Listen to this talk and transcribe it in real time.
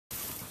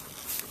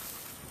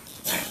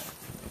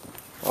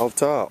Off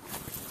top.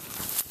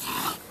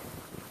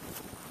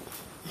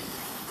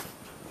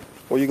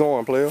 Where you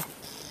going, player?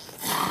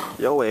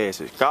 Your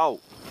ass is caught.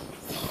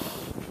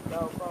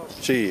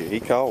 Shit, he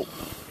caught.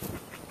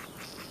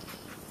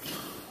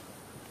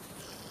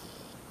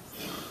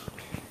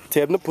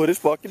 Tell him to put his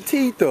fucking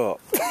teeth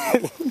up.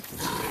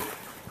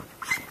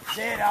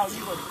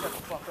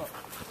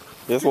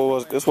 This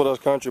what us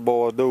country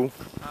boys do.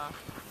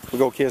 We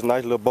go catch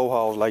nice little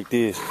bowhogs like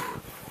this.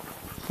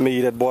 Me,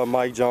 that boy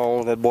Mike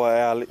Jones, that boy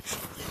Alex.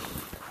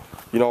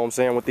 You know what I'm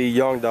saying, with these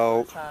young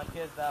dogs.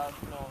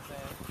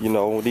 You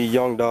know, these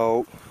young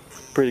dogs,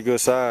 pretty good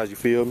size, you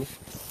feel me?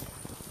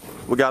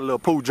 We got a little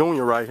Pooh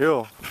Jr. right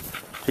here.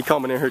 He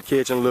coming in here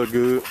catching a little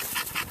good.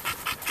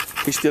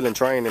 He's still in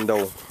training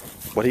though,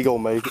 but he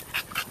gonna make it.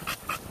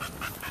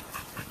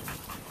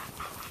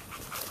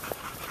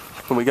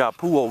 And we got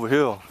Pooh over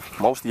here.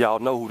 Most of y'all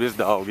know who this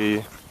dog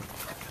is.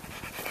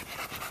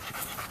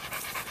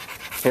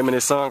 Him and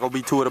his son gonna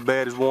be two of the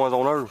baddest ones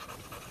on earth.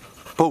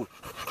 Pooh,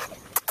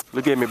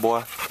 look at me,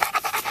 boy.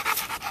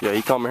 Yeah,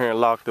 he coming here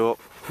and locked up.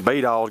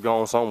 Bay dog's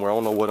gone somewhere. I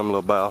don't know where them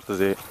little bastards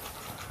at.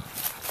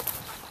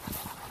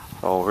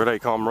 Oh, here they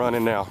come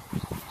running now.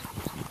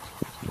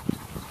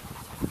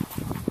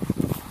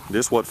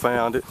 This what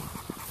found it.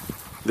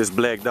 This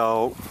black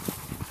dog,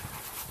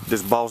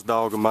 this boss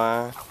dog of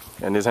mine,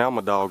 and this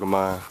hammer dog of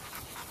mine.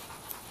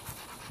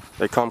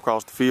 They come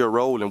across the field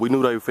rolling. We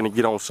knew they were finna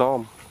get on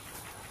something.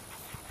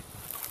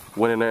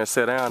 Went in there and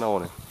sat down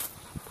on it.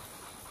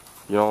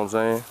 You know what I'm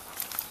saying?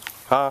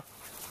 Huh?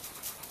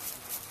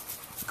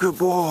 Good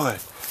boy.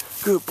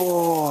 Good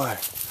boy.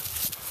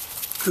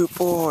 Good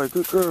boy.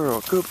 Good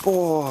girl. Good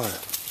boy.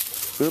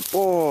 Good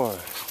boy.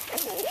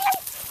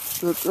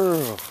 Good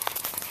girl.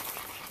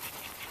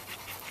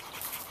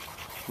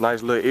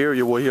 Nice little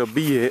area where he'll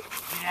be at.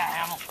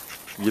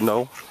 You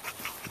know.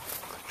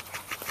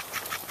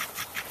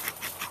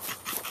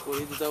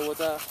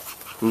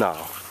 No.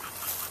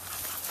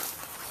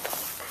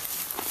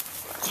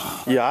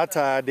 Yeah, I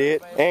tied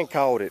it and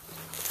caught it.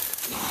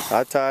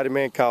 I tied him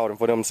and caught him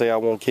for them to say I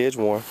won't catch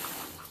one.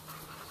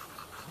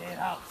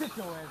 Sit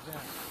your ass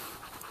down.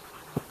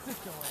 Sit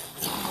your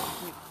ass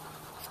down.